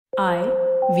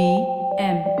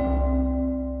IVM.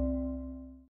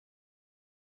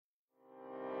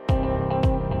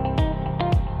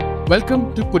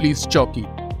 Welcome to Police Chowki,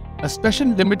 a special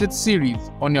limited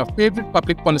series on your favorite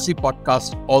public policy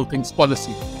podcast, All Things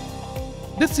Policy.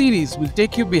 This series will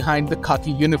take you behind the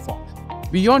khaki uniform,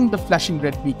 beyond the flashing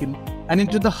red beacon, and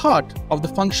into the heart of the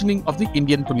functioning of the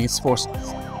Indian police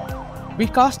forces. We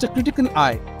cast a critical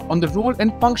eye on the role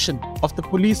and function of the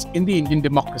police in the Indian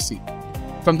democracy,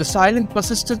 from the silent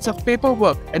persistence of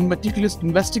paperwork and meticulous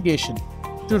investigation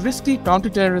to risky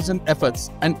counterterrorism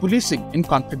efforts and policing in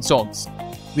conflict zones.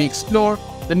 We explore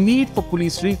the need for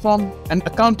police reform and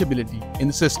accountability in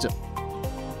the system.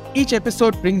 Each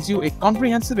episode brings you a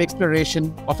comprehensive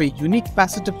exploration of a unique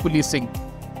facet of policing,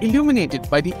 illuminated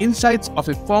by the insights of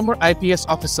a former IPS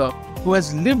officer who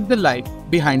has lived the life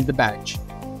behind the badge.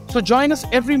 So join us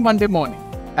every Monday morning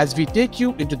as we take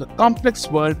you into the complex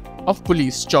world of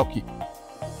Police Chowki.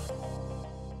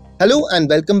 Hello and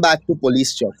welcome back to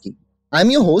Police Chowki. I'm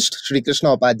your host, Sri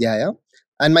Krishna Upadhyaya,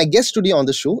 and my guest today on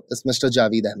the show is Mr.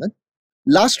 Javed Ahmed.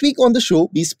 Last week on the show,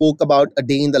 we spoke about a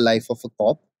day in the life of a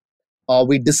cop.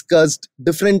 We discussed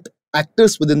different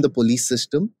actors within the police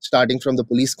system, starting from the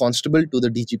police constable to the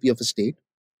DGP of a state.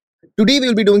 Today,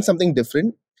 we'll be doing something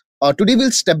different. Today, we'll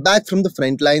step back from the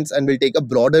front lines and we'll take a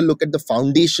broader look at the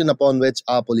foundation upon which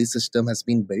our police system has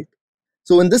been built.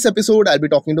 So in this episode, I'll be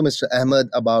talking to Mr. Ahmed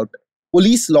about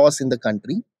police laws in the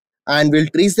country, and we'll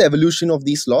trace the evolution of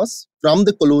these laws from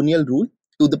the colonial rule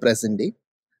to the present day.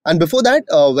 And before that,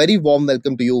 a very warm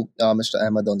welcome to you, Mr.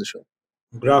 Ahmed, on the show.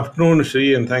 Good afternoon,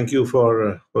 Sri, and thank you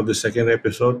for the second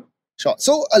episode. Sure.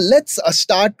 So let's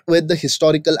start with the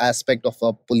historical aspect of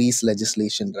police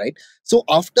legislation, right? So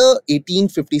after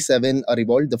 1857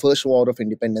 revolt, the first war of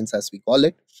independence, as we call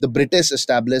it, the British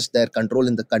established their control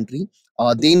in the country.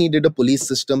 They needed a police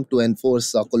system to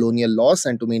enforce colonial laws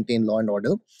and to maintain law and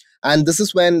order. And this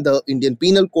is when the Indian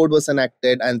Penal Code was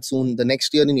enacted, and soon the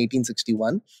next year in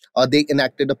 1861, they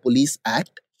enacted a Police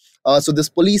Act. So this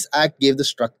Police Act gave the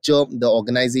structure, the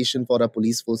organization for our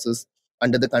police forces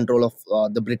under the control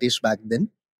of the British back then.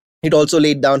 It also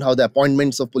laid down how the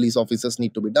appointments of police officers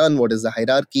need to be done, what is the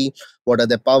hierarchy, what are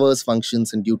their powers,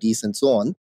 functions, and duties, and so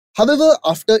on. However,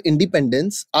 after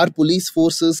independence, our police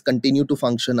forces continue to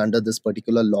function under this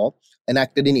particular law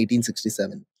enacted in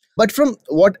 1867. But from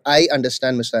what I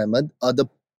understand, Mr. Ahmed, the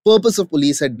purpose of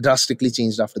police had drastically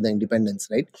changed after the independence,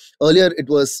 right? Earlier, it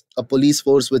was a police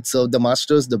force which served the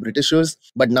masters, the Britishers.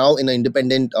 But now, in an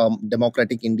independent,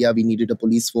 democratic India, we needed a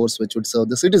police force which would serve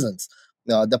the citizens,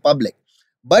 the public.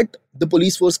 But the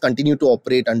police force continued to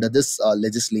operate under this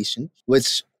legislation,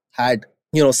 which had,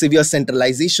 severe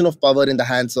centralization of power in the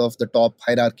hands of the top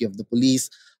hierarchy of the police.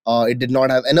 It did not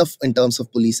have enough in terms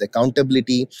of police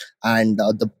accountability, and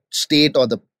the state or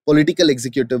the political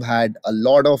executive had a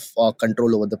lot of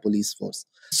control over the police force.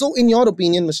 So in your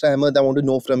opinion, Mr. Ahmed, I want to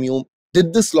know from you,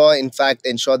 did this law in fact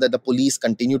ensure that the police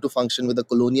continue to function with a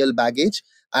colonial baggage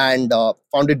and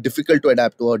found it difficult to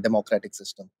adapt to a democratic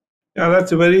system? Yeah,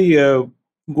 that's a very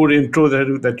good intro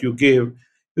that you gave.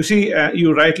 You see,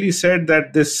 you rightly said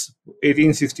that this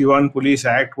 1861 Police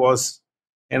Act was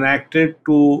enacted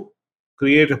to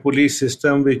create a police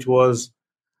system which was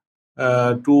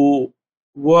to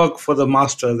work for the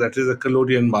masters, that is the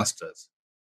colonial masters.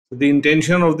 So the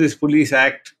intention of this Police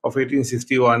Act of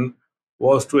 1861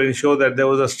 was to ensure that there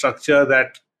was a structure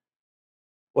that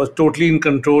was totally in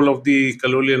control of the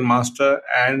colonial master,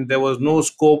 and there was no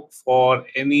scope for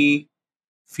any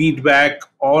feedback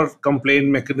or complaint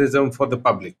mechanism for the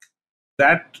public.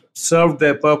 That served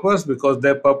their purpose, because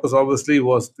their purpose obviously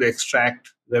was to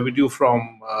extract revenue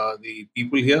from the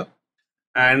people here.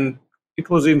 And it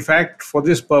was in fact for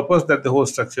this purpose that the whole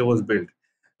structure was built.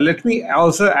 Let me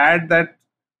also add that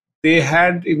they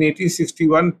had in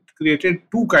 1861 created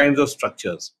two kinds of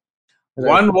structures. Right.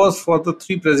 One was for the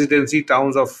three presidency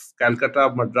towns of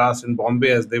Calcutta, Madras, and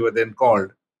Bombay, as they were then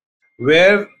called,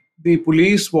 where the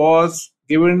police was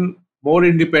given more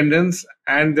independence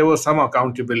and there was some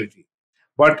accountability.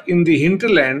 But in the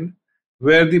hinterland,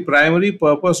 where the primary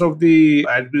purpose of the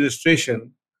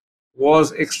administration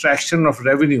was extraction of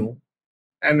revenue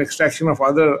and extraction of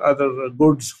other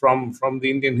goods from the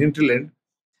Indian hinterland,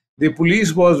 the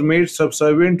police was made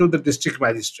subservient to the district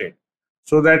magistrate,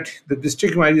 so that the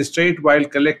district magistrate, while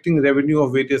collecting revenue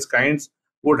of various kinds,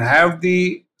 would have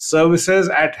the services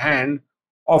at hand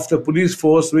of the police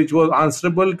force, which was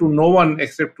answerable to no one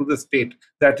except to the state,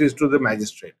 that is, to the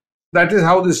magistrate. That is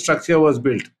how the structure was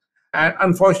built. And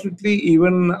unfortunately,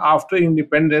 even after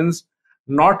independence,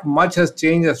 not much has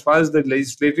changed as far as the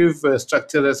legislative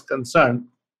structure is concerned.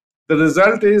 The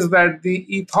result is that the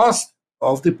ethos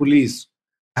of the police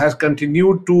has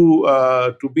continued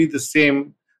to be the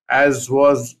same as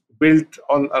was built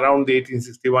on around the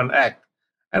 1861 Act.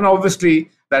 And obviously,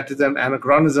 that is an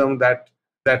anachronism that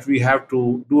we have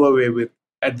to do away with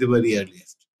at the very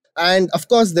earliest. And of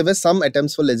course, there were some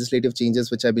attempts for legislative changes,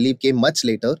 which I believe came much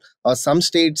later. Some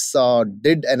states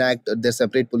did enact their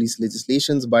separate police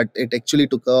legislations, but it actually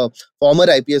took a former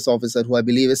IPS officer, who I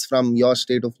believe is from your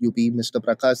state of UP, Mr.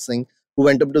 Prakash Singh, who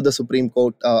went up to the Supreme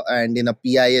Court and in a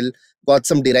PIL got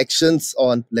some directions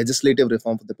on legislative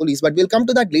reform for the police. But we'll come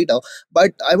to that later.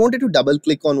 But I wanted to double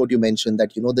click on what you mentioned,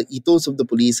 that, the ethos of the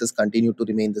police has continued to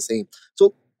remain the same.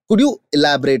 So could you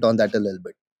elaborate on that a little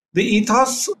bit? The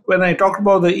ethos, when I talk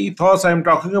about the ethos, I'm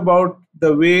talking about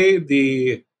the way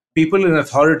the people in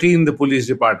authority in the police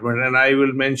department, and I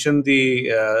will mention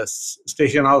the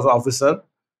station house officer,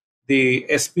 the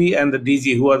SP, and the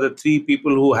DG, who are the three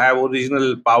people who have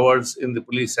original powers in the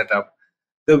police setup,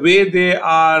 the way they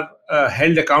are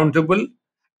held accountable,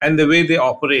 and the way they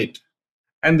operate,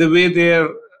 and the way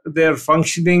their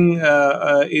functioning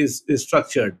is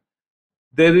structured.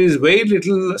 There is very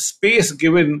little space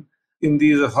given in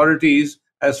these authorities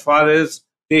as far as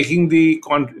taking the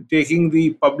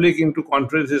public into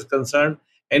conference is concerned.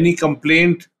 Any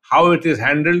complaint, how it is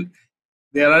handled.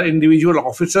 There are individual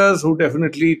officers who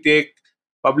definitely take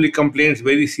public complaints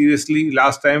very seriously.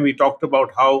 Last time we talked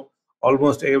about how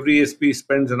almost every SP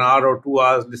spends an hour or 2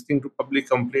 hours listening to public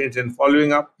complaints and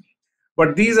following up.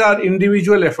 But these are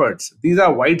individual efforts. These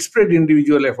are widespread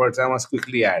individual efforts, I must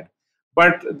quickly add.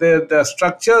 But the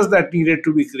structures that needed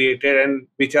to be created and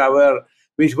which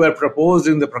were proposed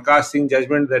in the Prakash Singh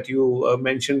judgment that you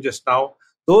mentioned just now,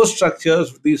 those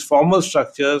structures, these formal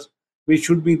structures, which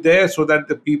should be there so that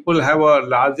the people have a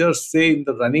larger say in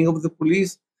the running of the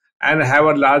police and have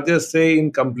a larger say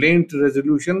in complaint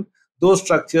resolution, those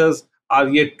structures are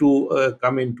yet to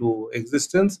come into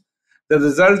existence. The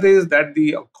result is that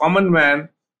the common man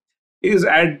is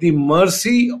at the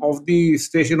mercy of the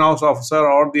station house officer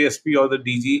or the SP or the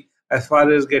DG as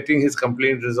far as getting his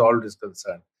complaint resolved is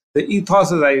concerned. The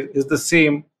ethos is the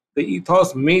same. The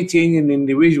ethos may change in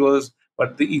individuals,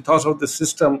 but the ethos of the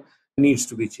system needs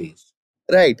to be changed.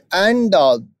 Right. And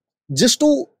just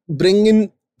to bring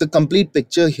in the complete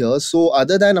picture here, so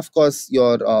other than, of course,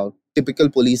 your typical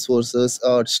police forces,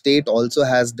 state also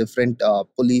has different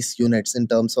police units in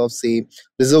terms of, say,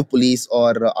 reserve police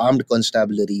or armed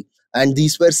constabulary. And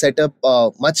these were set up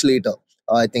much later.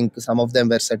 I think some of them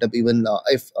were set up even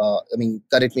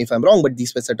correct me if I'm wrong, but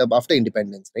these were set up after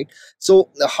independence, right? So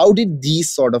how did these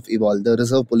sort of evolve, the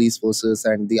reserve police forces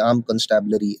and the armed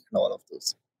constabulary and all of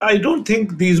those? I don't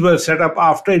think these were set up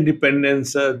after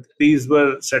independence. These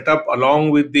were set up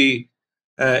along with the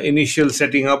initial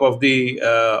setting up of the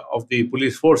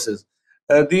police forces.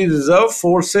 The reserve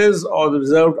forces, or the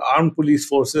reserved armed police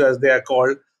forces, as they are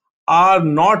called, are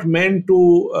not meant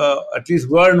to, at least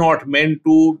were not meant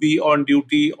to be on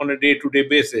duty on a day-to-day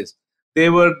basis. They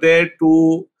were there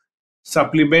to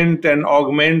supplement and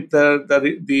augment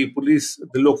the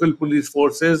local police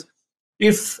forces,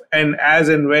 if and as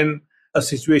and when a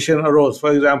situation arose.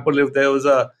 For example, if there was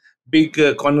a big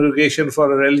congregation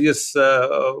for a religious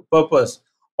purpose,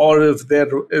 or if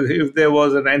there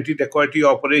was an anti-dacoity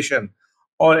operation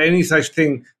or any such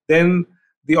thing, then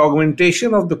the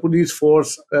augmentation of the police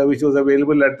force, which was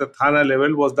available at the Thana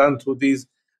level, was done through these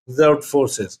reserved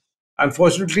forces.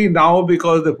 Unfortunately, now,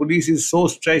 because the police is so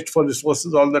stretched for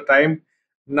resources all the time,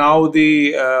 now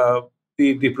the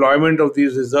deployment of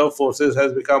these reserve forces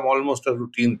has become almost a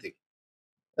routine thing.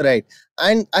 Right.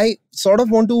 And I sort of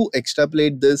want to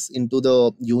extrapolate this into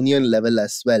the union level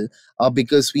as well,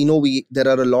 because we know there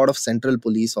are a lot of central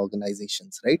police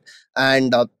organizations, right?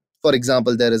 And for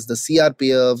example, there is the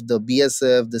CRPF, the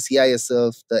BSF, the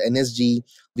CISF, the NSG.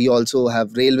 We also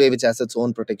have Railway, which has its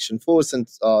own protection force, and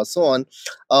so on.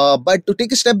 But to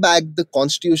take a step back, the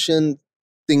Constitution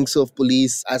thinks of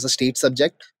police as a state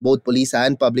subject. Both police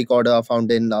and public order are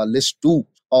found in list 2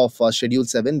 of Schedule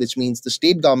 7, which means the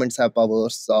state governments have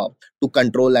powers to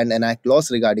control and enact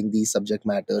laws regarding these subject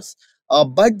matters.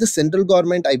 But the central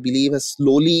government, I believe, has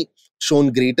slowly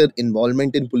shown greater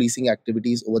involvement in policing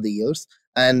activities over the years.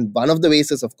 And one of the ways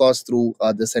is, of course, through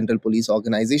the central police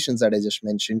organizations that I just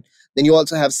mentioned. Then you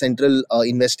also have central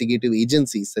investigative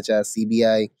agencies such as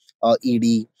CBI,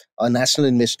 ED, National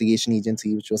Investigation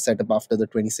Agency, which was set up after the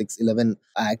 2611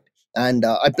 Act. And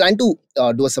I plan to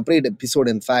do a separate episode,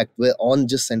 in fact, on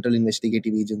just Central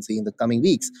Investigative Agency in the coming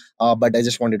weeks. But I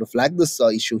just wanted to flag this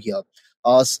issue here.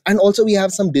 And also we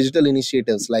have some digital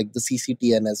initiatives like the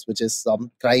CCTNS, which is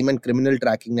Crime and Criminal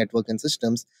Tracking Network and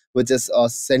Systems, which is a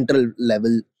central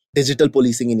level digital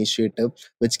policing initiative,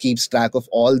 which keeps track of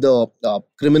all the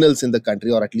criminals in the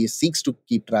country, or at least seeks to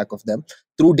keep track of them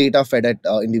through data fed at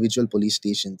individual police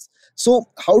stations. So,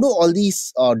 how do all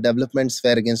these developments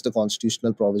fare against the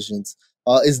constitutional provisions?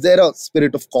 Is there a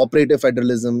spirit of cooperative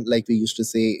federalism, like we used to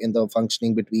say, in the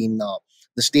functioning between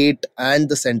the state and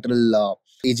the central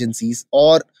agencies,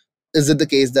 or is it the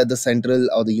case that the central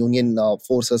or the union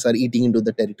forces are eating into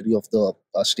the territory of the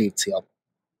states here?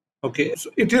 Okay, so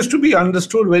it is to be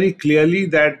understood very clearly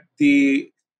that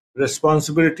the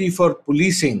responsibility for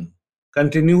policing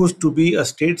continues to be a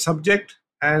state subject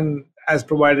and as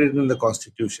provided in the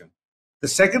Constitution. The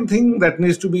second thing that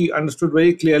needs to be understood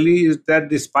very clearly is that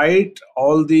despite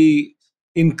all the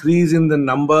increase in the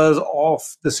numbers of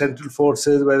the central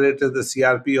forces, whether it is the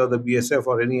CRP or the BSF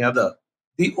or any other,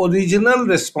 the original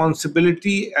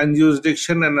responsibility and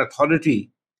jurisdiction and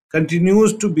authority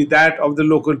continues to be that of the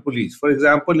local police. For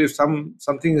example, if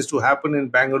something is to happen in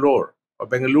Bangalore or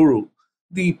Bengaluru,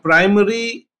 the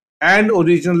primary and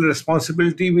original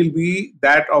responsibility will be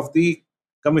that of the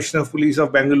Commissioner of Police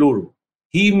of Bengaluru.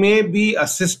 He may be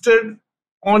assisted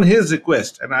on his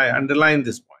request, and I underline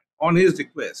this point, on his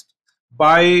request,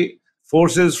 by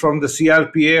forces from the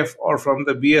CRPF or from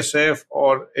the BSF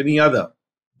or any other.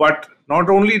 But not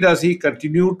only does he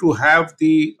continue to have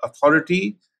the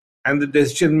authority and the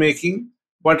decision making,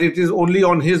 but it is only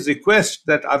on his request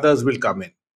that others will come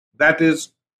in. That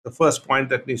is the first point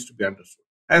that needs to be understood.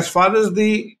 As far as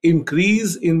the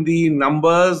increase in the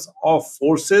numbers of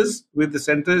forces with the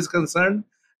center is concerned,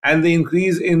 and the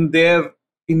increase in their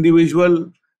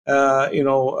individual,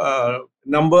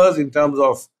 numbers in terms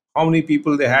of how many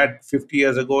people they had 50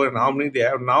 years ago and how many they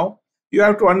have now, you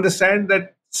have to understand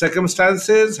that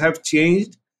circumstances have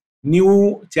changed.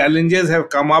 New challenges have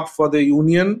come up for the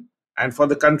union and for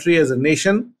the country as a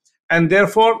nation, and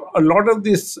therefore a lot of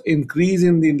this increase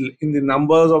in the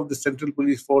numbers of the central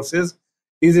police forces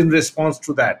is in response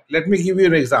to that. Let me give you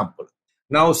an example.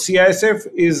 Now, CISF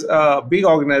is a big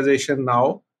organization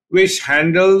now which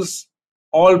handles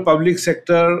all public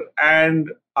sector and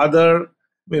other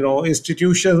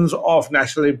institutions of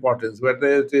national importance,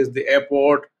 whether it is the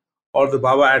airport or the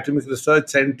Bhabha Atomic Research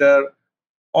Center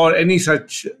or any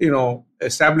such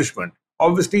establishment.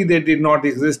 Obviously, they did not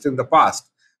exist in the past.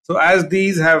 So as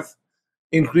these have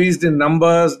increased in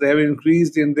numbers, they have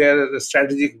increased in their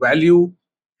strategic value,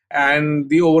 and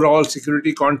the overall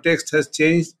security context has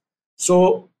changed.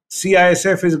 So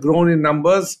CISF has grown in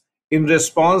numbers in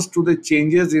response to the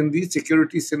changes in the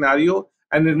security scenario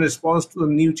and in response to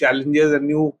the new challenges and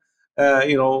new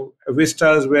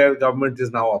vistas where government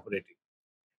is now operating.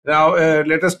 Now,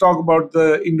 let us talk about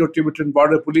the Indo-Tibetan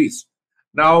Border Police.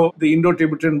 Now, the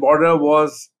Indo-Tibetan border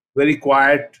was very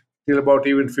quiet till about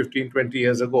even 15, 20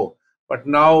 years ago. But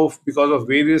now, because of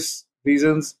various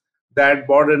reasons, that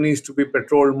border needs to be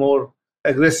patrolled more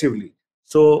aggressively.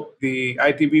 So the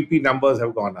ITBP numbers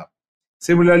have gone up.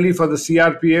 Similarly, for the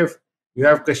CRPF, you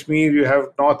have Kashmir, you have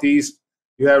Northeast,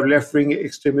 you have left-wing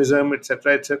extremism,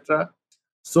 etc., etc.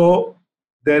 So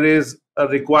there is a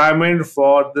requirement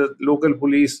for the local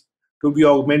police to be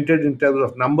augmented in terms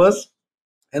of numbers,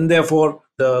 and therefore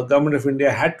the government of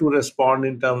India had to respond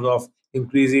in terms of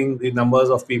increasing the numbers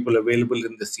of people available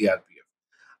in the CRPF.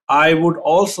 I would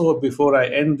also, before I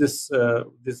end this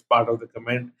part of the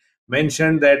comment,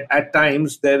 mention that at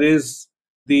times there is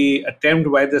the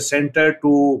attempt by the center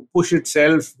to push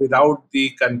itself without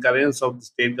the concurrence of the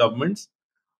state governments,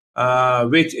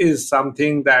 which is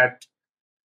something that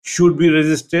should be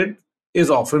resisted, is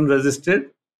often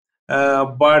resisted.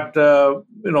 But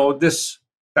this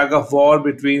tug of war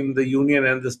between the union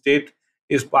and the state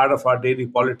is part of our daily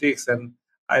politics, and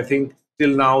I think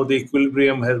till now the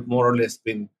equilibrium has more or less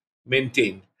been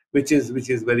maintained, which is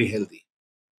very healthy.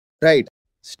 Right.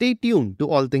 Stay tuned to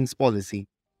All Things Policy.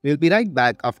 We'll be right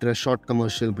back after a short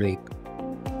commercial break.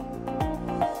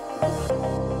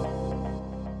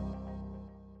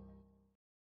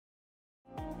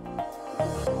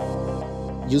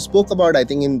 You spoke about, I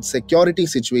think, in security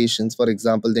situations, for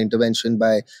example, the intervention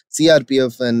by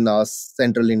CRPF in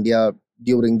central India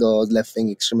during the left-wing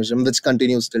extremism, which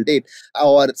continues till date,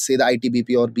 or say the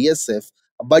ITBP or BSF.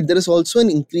 But there is also an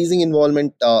increasing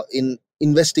involvement in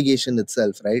investigation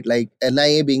itself, right? Like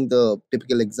NIA being the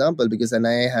typical example, because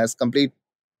NIA has complete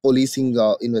policing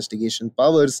investigation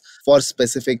powers for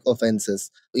specific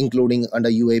offenses, including under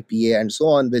UAPA and so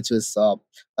on, which is,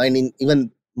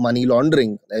 even money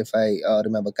laundering, if I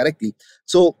remember correctly.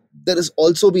 So there has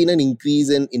also been an increase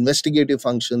in investigative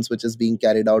functions, which is being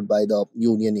carried out by the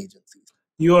union agencies.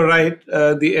 You are right.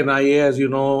 The NIA, as you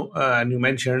know, and you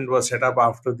mentioned, was set up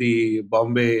after the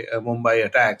Mumbai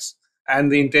attacks.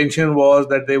 And the intention was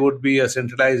that there would be a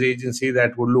centralized agency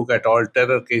that would look at all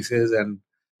terror cases and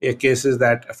cases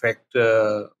that affect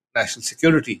national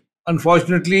security.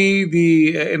 Unfortunately,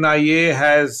 the NIA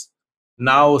has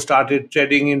now started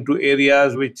treading into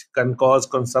areas which can cause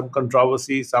some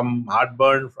controversy, some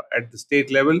heartburn at the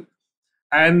state level.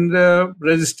 And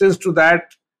resistance to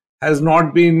that has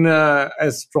not been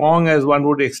as strong as one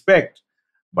would expect.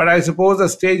 But I suppose a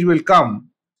stage will come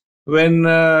when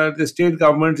the state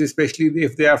governments, especially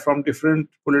if they are from different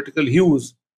political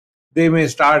hues, they may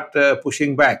start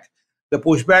pushing back. The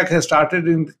pushback has started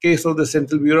in the case of the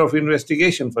Central Bureau of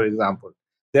Investigation, for example.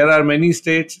 There are many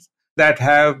states that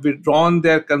have withdrawn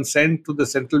their consent to the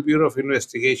Central Bureau of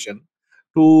Investigation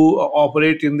to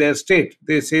operate in their state.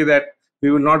 They say that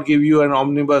we will not give you an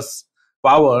omnibus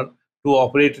power to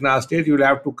operate in our state. You will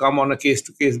have to come on a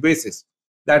case-to-case basis.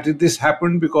 This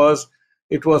happened because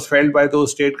it was felt by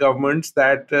those state governments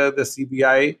that the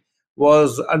CBI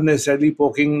was unnecessarily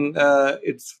poking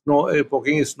its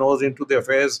nose into the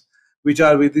affairs which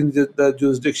are within the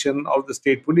jurisdiction of the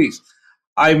state police.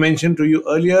 I mentioned to you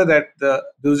earlier that the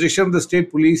jurisdiction of the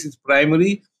state police is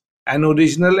primary and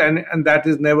original, and that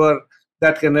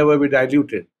can never be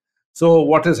diluted. So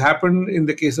what has happened in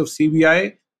the case of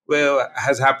CBI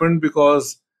has happened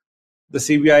because the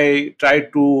CBI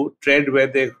tried to tread where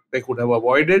they could have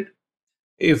avoided.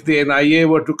 If the NIA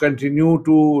were to continue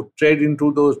to tread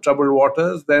into those troubled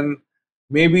waters, then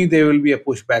maybe there will be a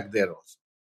pushback there also.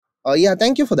 Yeah,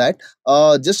 thank you for that.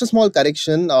 Just a small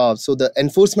correction. So the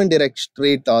Enforcement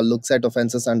Directorate looks at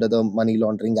offences under the Money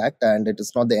Laundering Act, and it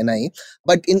is not the NIA.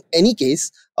 But in any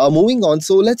case, moving on,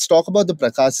 so let's talk about the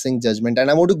Prakash Singh judgment. And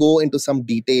I want to go into some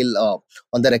detail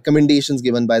on the recommendations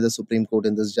given by the Supreme Court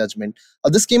in this judgment.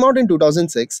 This came out in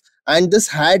 2006, and this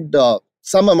had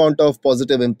some amount of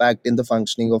positive impact in the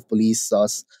functioning of police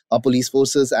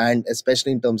forces, and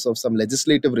especially in terms of some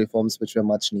legislative reforms which were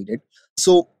much needed.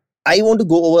 So I want to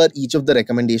go over each of the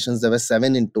recommendations. There were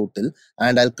 7 in total,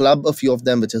 and I'll club a few of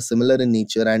them which are similar in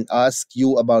nature and ask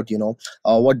you about,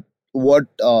 what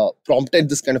prompted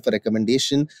this kind of a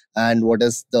recommendation, and what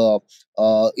is the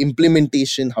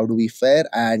implementation, how do we fare,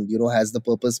 and, has the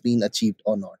purpose been achieved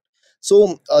or not.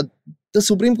 So the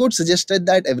Supreme Court suggested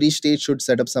that every state should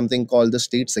set up something called the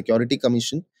State Security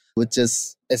Commission, which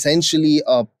is essentially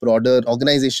a broader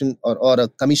organization or a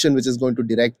commission which is going to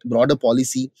direct broader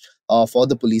policy for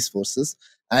the police forces.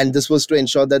 And this was to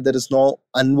ensure that there is no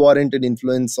unwarranted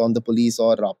influence on the police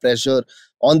or pressure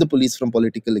on the police from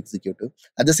political executive.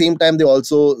 At the same time, they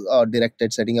also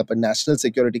directed setting up a National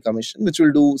Security Commission, which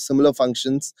will do similar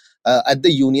functions at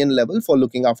the union level for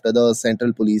looking after the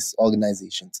central police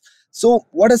organizations. So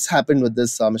what has happened with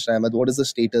this, Mr. Ahmed? What is the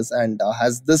status, and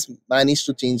has this managed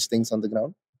to change things on the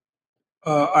ground?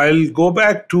 I'll go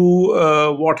back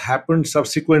to what happened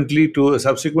subsequent to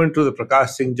the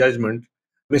Prakash Singh judgment.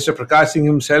 Mr. Prakash Singh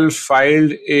himself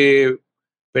filed a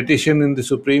petition in the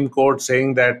Supreme Court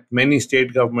saying that many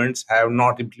state governments have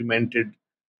not implemented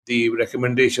the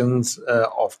recommendations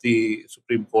of the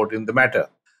Supreme Court in the matter.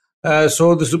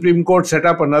 So the Supreme Court set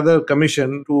up another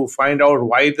commission to find out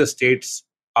why the states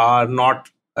are not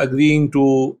agreeing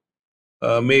to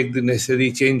make the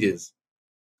necessary changes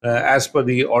as per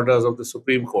the orders of the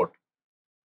Supreme Court.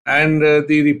 And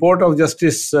the report of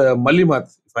Justice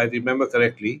Malimath, if I remember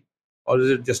correctly, or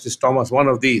is it Justice Thomas, one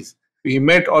of these, he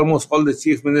met almost all the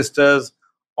chief ministers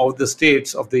of the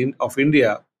states of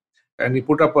India, and he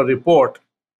put up a report.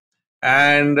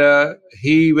 And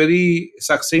he very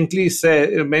succinctly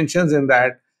mentions in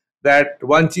that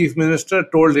one chief minister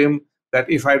told him that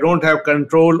if I don't have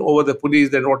control over the police,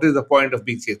 then what is the point of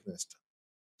being chief minister?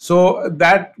 So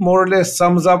that more or less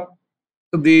sums up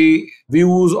the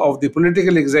views of the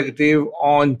political executive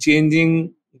on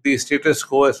changing the status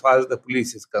quo as far as the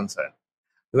police is concerned.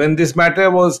 When this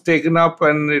matter was taken up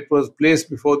and it was placed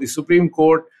before the Supreme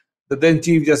Court, the then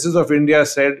Chief Justice of India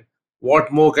said,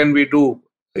 what more can we do?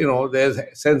 There's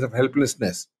a sense of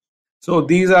helplessness. So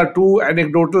these are 2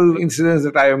 anecdotal incidents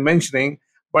that I am mentioning,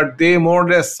 but they more or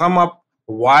less sum up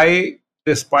why,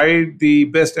 despite the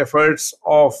best efforts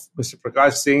of Mr.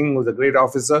 Prakash Singh, who was a great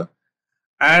officer,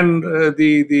 and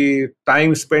the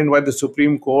time spent by the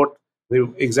Supreme Court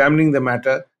examining the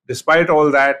matter, despite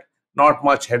all that, not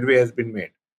much headway has been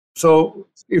made. So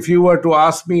if you were to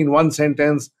ask me in one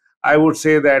sentence, I would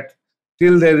say that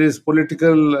till there is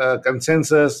political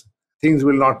consensus, things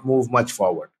will not move much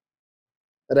forward.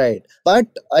 Right. But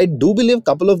I do believe a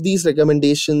couple of these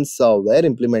recommendations were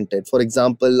implemented. For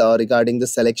example, regarding the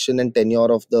selection and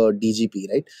tenure of the DGP,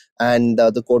 right? And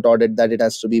the court ordered that it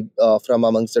has to be from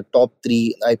amongst the top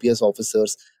 3 IPS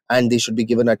officers. and they should be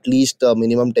given at least a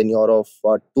minimum tenure of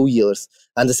 2 years.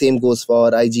 And the same goes for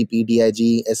IGP,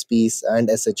 DIG, SPs, and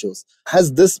SHOs.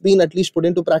 Has this been at least put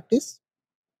into practice?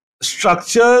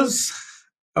 Structures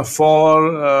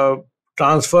for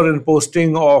transfer and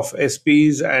posting of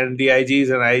SPs and DIGs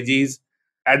and IGs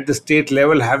at the state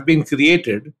level have been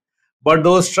created. But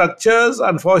those structures,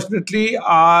 unfortunately,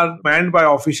 are manned by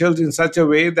officials in such a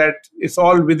way that it's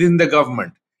all within the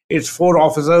government. It's four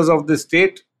officers of the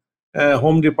state,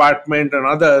 Home Department and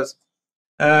others,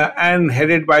 and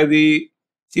headed by the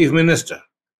Chief Minister,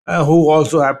 who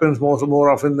also happens more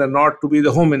often than not to be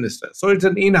the Home Minister. So it's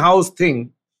an in-house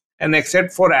thing. And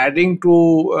except for adding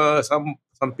to some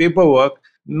paperwork,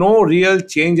 no real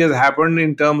change has happened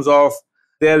in terms of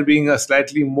there being a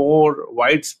slightly more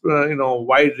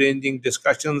wide-ranging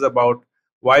discussions about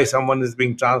why someone is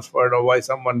being transferred or why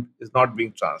someone is not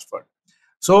being transferred.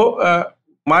 So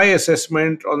my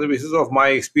assessment on the basis of my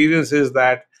experience is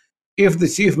that if the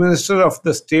Chief Minister of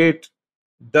the state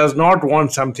does not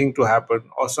want something to happen,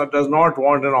 or does not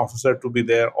want an officer to be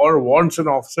there, or wants an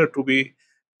officer to be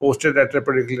posted at a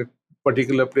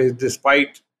particular place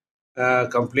despite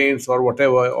complaints or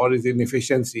whatever, or his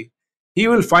inefficiency, he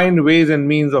will find ways and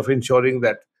means of ensuring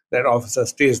that that officer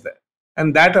stays there.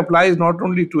 And that applies not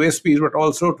only to SPs but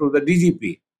also to the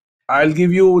DGP. I'll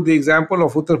give you the example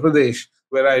of Uttar Pradesh,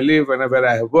 where I live and where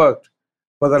I have worked.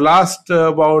 For the last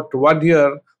about 1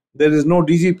 year, there is no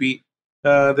DGP.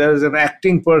 There is an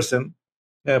acting person,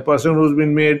 a person who's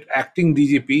been made acting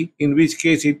DGP, in which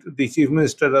case the Chief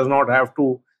Minister does not have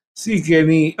to seek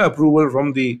any approval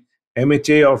from the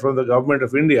MHA or from the Government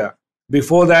of India.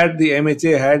 Before that, the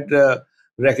MHA had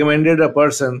recommended a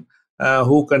person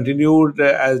who continued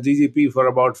as DGP for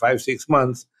about 5-6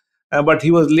 months. But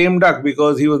he was lame duck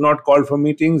because he was not called for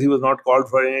meetings, he was not called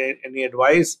for any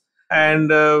advice.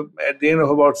 And at the end of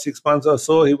about 6 months or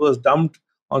so, he was dumped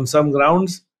on some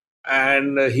grounds,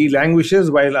 and he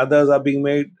languishes while others are being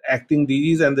made acting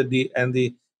DGs, and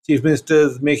the Chief Minister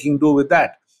is making do with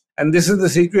that. And this is the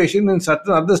situation in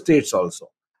certain other states also.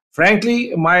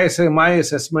 Frankly, my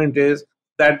assessment is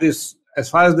that this, as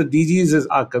far as the DGs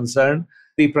are concerned,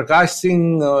 the Prakash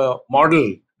Singh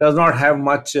model does not have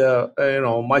much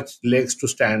legs to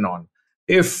stand on.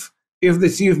 If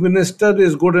the Chief Minister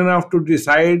is good enough to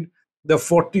decide the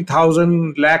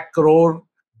 40,000 lakh crore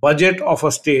budget of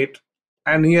a state,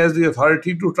 and he has the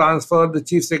authority to transfer the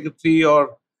Chief Secretary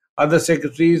or other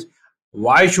secretaries,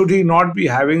 why should he not be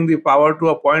having the power to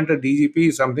appoint a DGP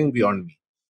is something beyond me.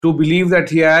 To believe that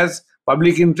he has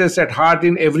public interest at heart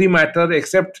in every matter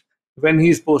except when he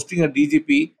is posting a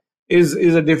DGP is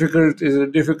a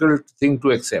difficult thing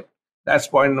to accept. That's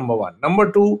point number one.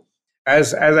 Number two,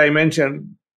 as I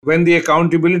mentioned, when the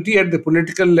accountability at the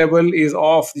political level is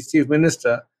of the Chief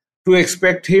Minister, to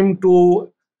expect him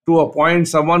to appoint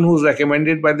someone who's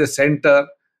recommended by the center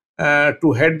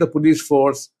to head the police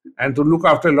force and to look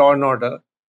after law and order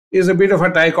is a bit of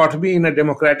a dichotomy in a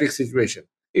democratic situation.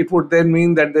 It would then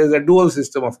mean that there's a dual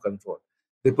system of control.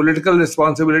 The political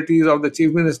responsibilities of the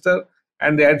Chief Minister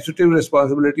and the administrative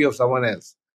responsibility of someone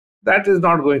else. That is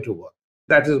not going to work.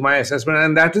 That is my assessment.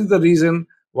 And that is the reason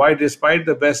why, despite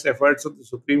the best efforts of the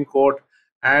Supreme Court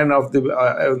and of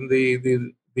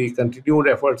the continued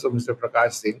efforts of Mr.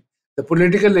 Prakash Singh, the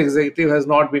political executive has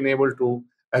not been able to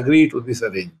agree to this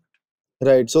arrangement.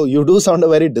 Right. So you do sound a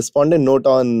very despondent note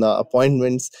on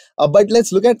appointments. But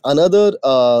let's look at another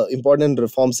important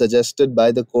reform suggested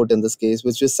by the court in this case,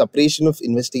 which is separation of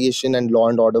investigation and law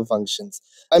and order functions.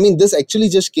 I mean, this actually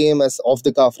just came as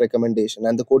off-the-cuff recommendation,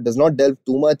 and the court does not delve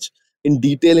too much in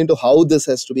detail into how this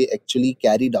has to be actually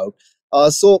carried out.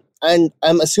 And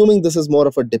I'm assuming this is more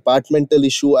of a departmental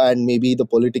issue, and maybe the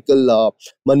political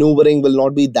maneuvering will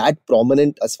not be that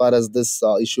prominent as far as this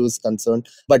issue is concerned.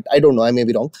 But I don't know, I may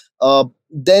be wrong.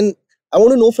 Then I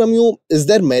want to know from you, is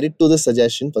there merit to this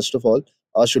suggestion, first of all?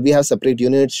 Should we have separate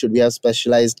units? Should we have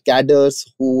specialized cadres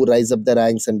who rise up the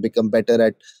ranks and become better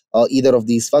at either of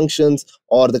these functions,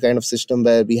 or the kind of system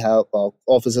where we have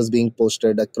officers being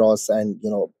posted across and,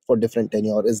 for different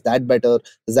tenure? Is that better?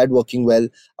 Is that working well?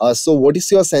 So what is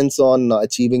your sense on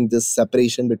achieving this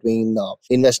separation between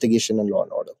investigation and law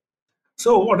and order?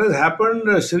 So what has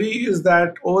happened, Shri, is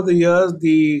that over the years,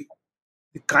 the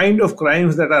kind of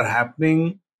crimes that are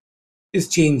happening is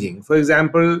changing. For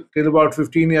example, till about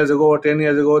 15 years ago or 10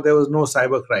 years ago, there was no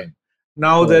cybercrime.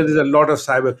 Now there is a lot of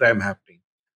cybercrime happening.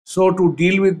 So to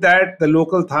deal with that, the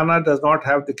local Thana does not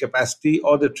have the capacity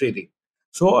or the training.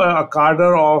 So a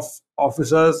cadre of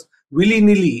officers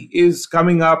willy-nilly is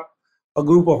coming up, a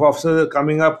group of officers are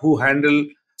coming up who handle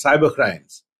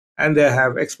cybercrimes, and they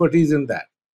have expertise in that.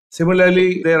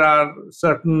 Similarly, there are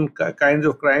certain kinds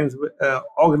of crimes,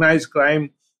 organized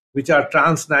crime, which are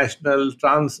transnational,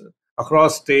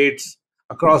 across states,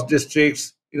 across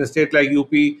districts. In a state like UP,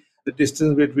 the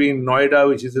distance between Noida,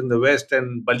 which is in the west,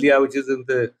 and Balia, which is in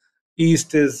the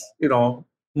east, is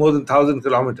more than 1,000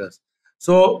 kilometers.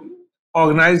 So,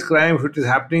 organized crime, if it is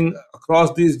happening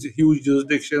across these huge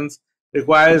jurisdictions,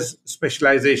 requires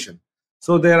specialization.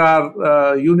 So, there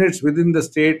are units within the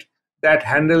state that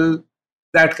handle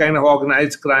that kind of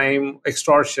organized crime,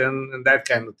 extortion, and that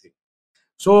kind of thing.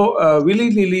 So, willy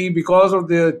nilly, because of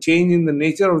the change in the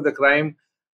nature of the crime,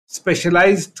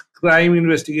 specialized crime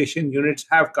investigation units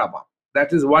have come up.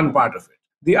 That is one part of it.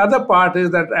 The other part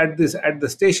is that at the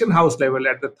station house level,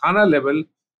 at the Thana level,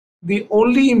 the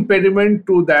only impediment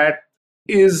to that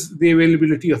is the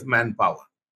availability of manpower.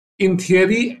 In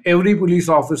theory, every police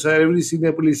officer, every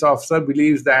senior police officer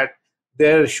believes that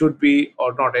there should be,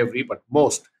 or not every, but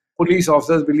most police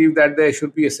officers believe that there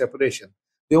should be a separation.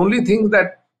 The only thing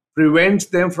that prevents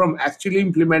them from actually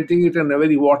implementing it in a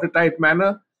very watertight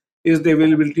manner is the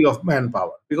availability of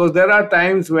manpower. Because there are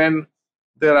times when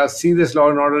there are serious law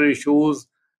and order issues,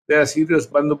 there are serious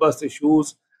bandobast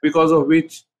issues, because of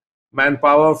which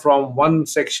manpower from one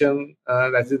section,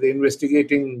 that is the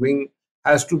investigating wing,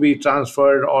 has to be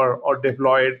transferred or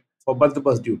deployed for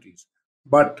bandobast duties.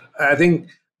 But I think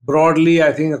broadly,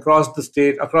 I think across the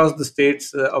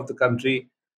states of the country,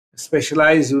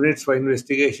 specialized units for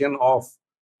investigation of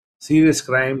serious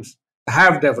crimes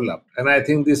have developed, and I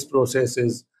think this process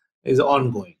is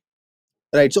ongoing.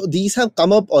 Right. So these have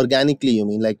come up organically, you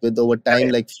mean, like with over time,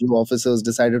 like few officers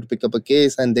decided to pick up a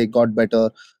case and they got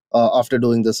better after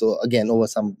doing this again over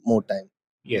some more time.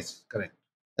 Yes, correct.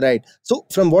 Right. So,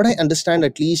 from what I understand,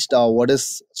 at least, what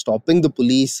is stopping the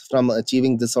police from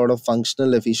achieving this sort of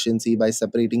functional efficiency by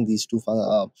separating these two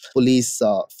police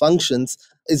functions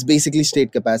is basically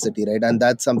state capacity, right? And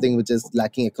that's something which is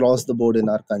lacking across the board in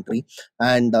our country.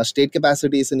 And state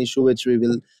capacity is an issue which we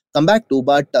will come back to.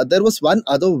 But there was one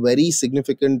other very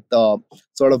significant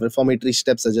sort of reformatory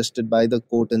step suggested by the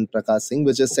court in Prakash Singh,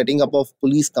 which is setting up of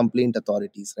police complaint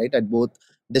authorities, right, at both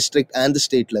district and the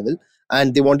state level.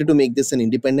 And they wanted to make this an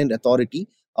independent authority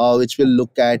which will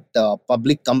look at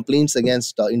public complaints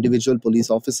against individual police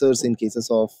officers in cases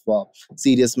of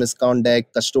serious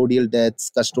misconduct, custodial deaths,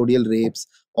 custodial rapes,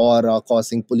 or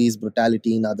causing police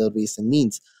brutality in other ways and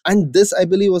means. And this, I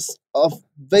believe, was a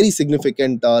very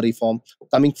significant reform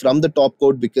coming from the top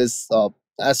court because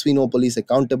as we know, police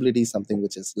accountability is something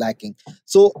which is lacking.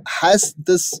 So has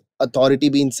this authority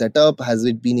been set up? Has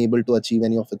it been able to achieve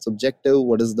any of its objective?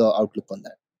 What is the outlook on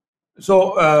that?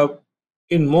 So,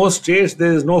 in most states,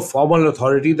 there is no formal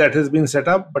authority that has been set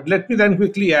up. But let me then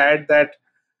quickly add that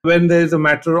when there is a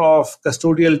matter of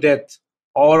custodial death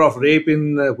or of rape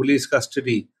in police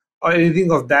custody or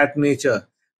anything of that nature,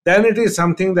 then it is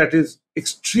something that is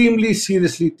extremely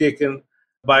seriously taken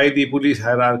by the police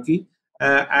hierarchy.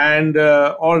 I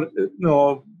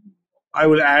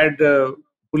will add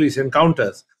police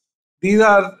encounters. These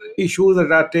are issues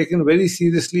that are taken very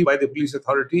seriously by the police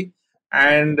authority,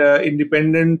 and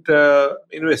independent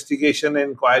investigation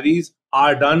inquiries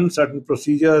are done. Certain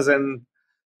procedures and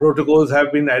protocols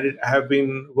have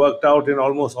been worked out in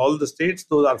almost all the states.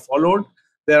 Those are followed.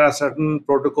 There are certain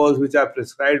protocols which are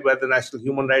prescribed by the National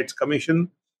Human Rights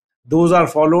Commission. Those are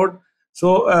followed.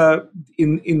 So,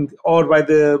 or by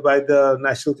the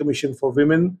National Commission for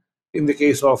Women in the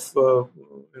case of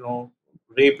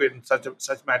rape in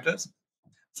such matters.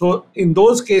 So, in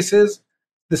those cases,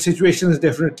 the situation is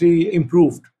definitely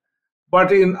improved.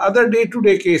 But in other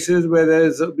day-to-day cases where there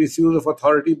is a misuse of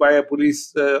authority by a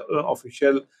police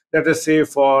official, let us say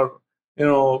for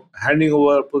handing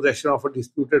over possession of a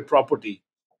disputed property,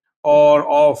 or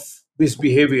of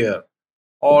misbehavior,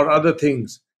 or other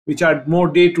things which are more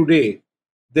day-to-day,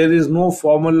 there is no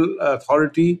formal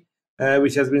authority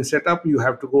which has been set up. You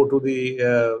have to go to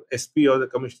the SP or the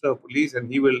Commissioner of Police, and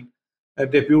he will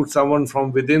depute someone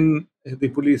from within the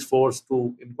police force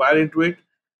to inquire into it.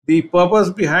 The purpose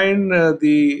behind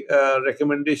the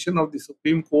recommendation of the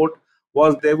Supreme Court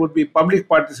was there would be public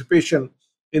participation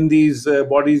in these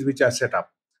bodies which are set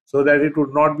up, so that it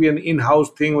would not be an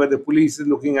in-house thing where the police is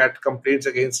looking at complaints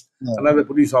against another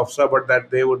police officer, but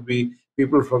that there would be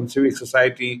people from civic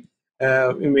society,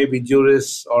 maybe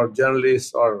jurists or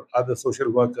journalists or other social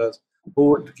workers,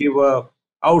 who would give a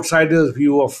outsider's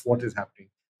view of what is happening.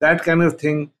 That kind of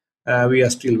thing we are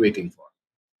still waiting for.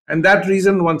 And that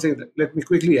reason, one thing, let me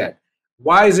quickly add,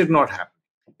 why is it not happening?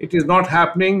 It is not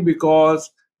happening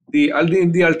because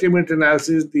in the ultimate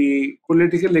analysis, the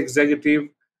political executive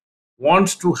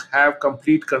wants to have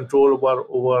complete control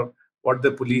over what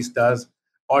the police does,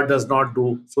 or does not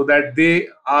do, so that they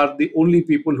are the only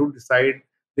people who decide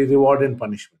the reward and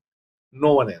punishment,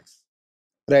 no one else.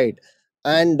 Right.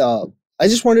 And I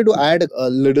just wanted to add a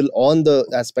little on the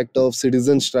aspect of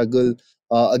citizen struggle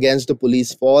against the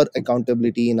police for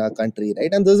accountability in our country,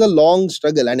 right? And there's a long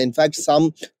struggle. And in fact,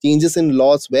 some changes in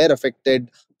laws were affected.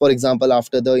 For example,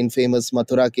 after the infamous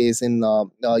Mathura case in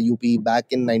UP back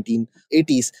in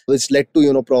 1980s, which led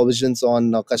to, provisions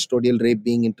on custodial rape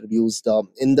being introduced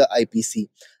in the IPC.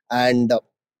 And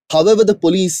however, the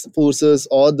police forces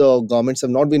or the governments have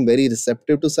not been very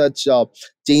receptive to such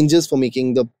changes for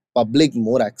making the public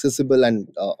more accessible and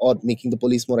or making the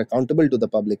police more accountable to the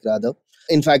public rather.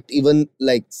 In fact, even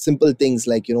like simple things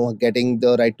like getting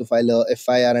the right to file a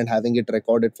FIR and having it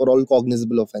recorded for all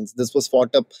cognizable offense, this was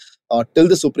fought up till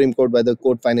the Supreme Court, where the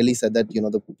court finally said that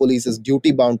the police is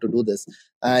duty bound to do this.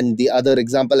 And the other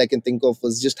example I can think of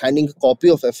was just handing a copy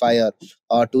of FIR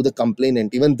to the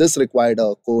complainant. Even this required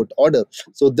a court order.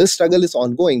 So this struggle is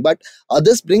ongoing, but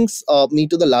this brings me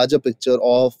to the larger picture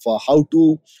of how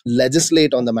to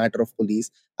legislate on the matter of police.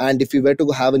 And if we were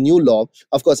to have a new law,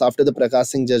 of course, after the Prakash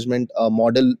Singh judgment, a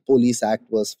Model Police Act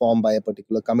was formed by a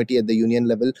particular committee at the union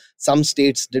level. Some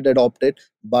states did adopt it,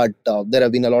 but there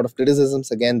have been a lot of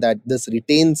criticisms again that this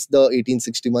retains the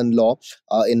 1861 law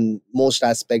in most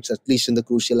aspects, at least in the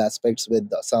crucial aspects, with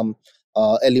some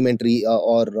elementary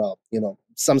or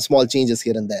some small changes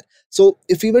here and there. So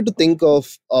if we were to think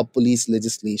of police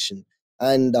legislation,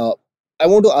 and I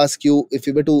want to ask you, if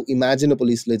you were to imagine a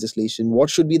police legislation,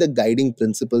 what should be the guiding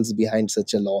principles behind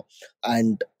such a law,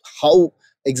 and how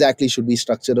exactly should we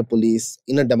structure a police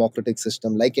in a democratic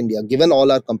system like India, given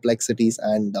all our complexities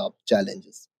and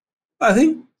challenges? I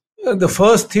think the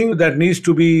first thing that needs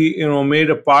to be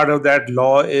made a part of that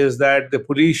law is that the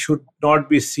police should not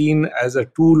be seen as a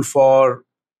tool for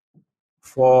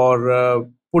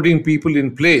putting people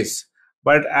in place,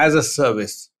 but as a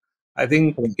service. I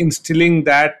think instilling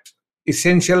that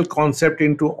essential concept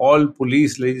into all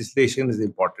police legislation is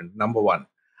important, number one.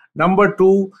 Number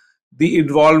two, the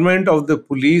involvement of the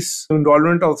police,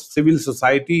 involvement of civil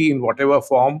society in whatever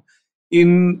form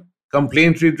in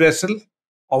complaint redressal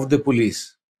of the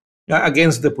police,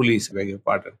 against the police, beg your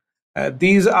pardon.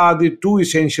 These are the two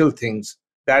essential things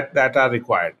that are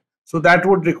required. So that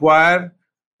would require,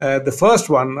 the first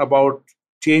one about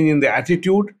change in the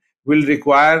attitude will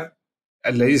require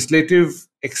a legislative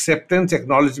acceptance,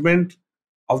 acknowledgement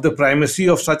of the primacy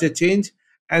of such a change,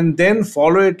 and then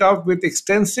follow it up with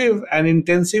extensive and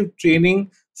intensive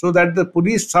training so that the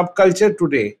police subculture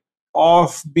today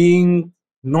of being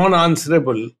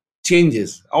non-answerable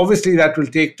changes. Obviously, that will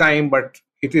take time, but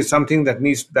it is something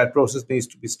that process needs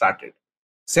to be started.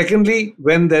 Secondly,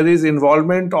 when there is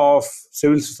involvement of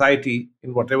civil society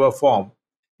in whatever form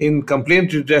in complaint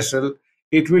redressal,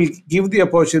 it will give the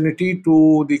opportunity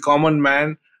to the common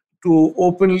man to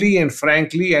openly and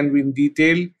frankly and in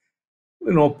detail,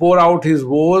 pour out his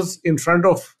woes in front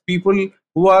of people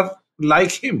who are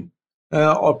like him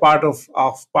or part of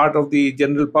the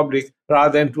general public,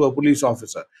 rather than to a police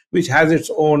officer, which has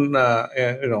its own,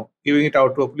 giving it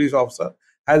out to a police officer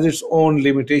has its own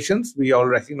limitations. We all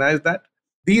recognize that.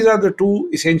 These are the two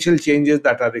essential changes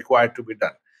that are required to be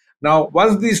done. Now,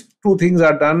 once these two things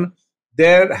are done,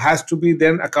 there has to be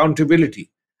then accountability.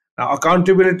 Now,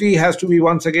 accountability has to be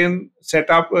once again set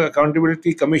up.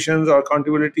 Accountability commissions or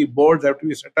accountability boards have to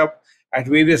be set up at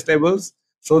various levels,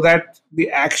 so that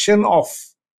the action of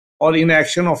or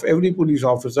inaction of every police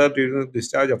officer during the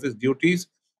discharge of his duties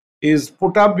is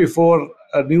put up before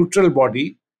a neutral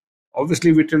body.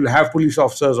 Obviously, we will have police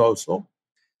officers also.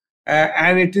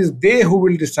 And it is they who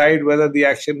will decide whether the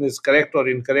action is correct or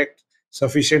incorrect,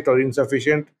 sufficient or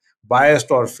insufficient, biased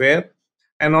or fair.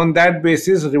 And on that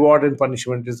basis, reward and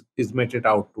punishment is meted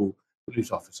out to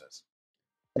police officers.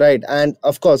 Right. And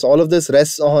of course, all of this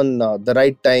rests on the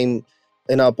right time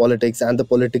in our politics and the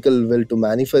political will to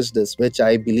manifest this, which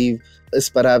I believe is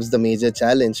perhaps the major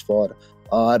challenge for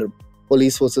our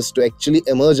police forces to actually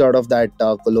emerge out of that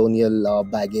colonial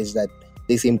baggage that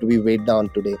they seem to be weighed down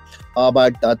today.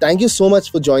 But thank you so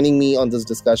much for joining me on this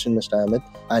discussion, Mr. Amit,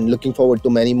 and looking forward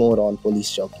to many more on Police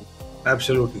Chowki.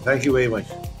 Absolutely. Thank you very much.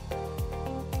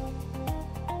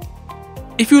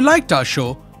 If you liked our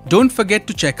show, don't forget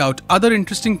to check out other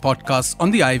interesting podcasts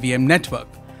on the IVM network.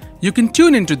 You can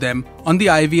tune into them on the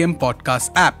IVM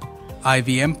Podcast app,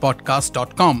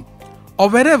 ivmpodcast.com, or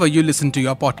wherever you listen to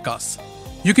your podcasts.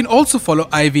 You can also follow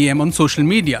IVM on social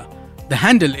media. The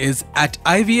handle is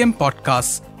 @IVM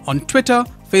Podcasts on Twitter,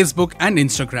 Facebook, and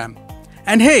Instagram.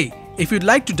 And hey, if you'd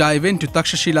like to dive into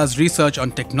Takshashila's research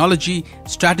on technology,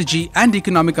 strategy, and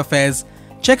economic affairs,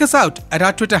 check us out at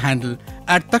our Twitter handle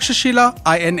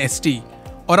 @TakshashilaINST,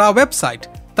 or our website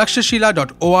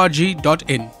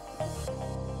takshashila.org.in.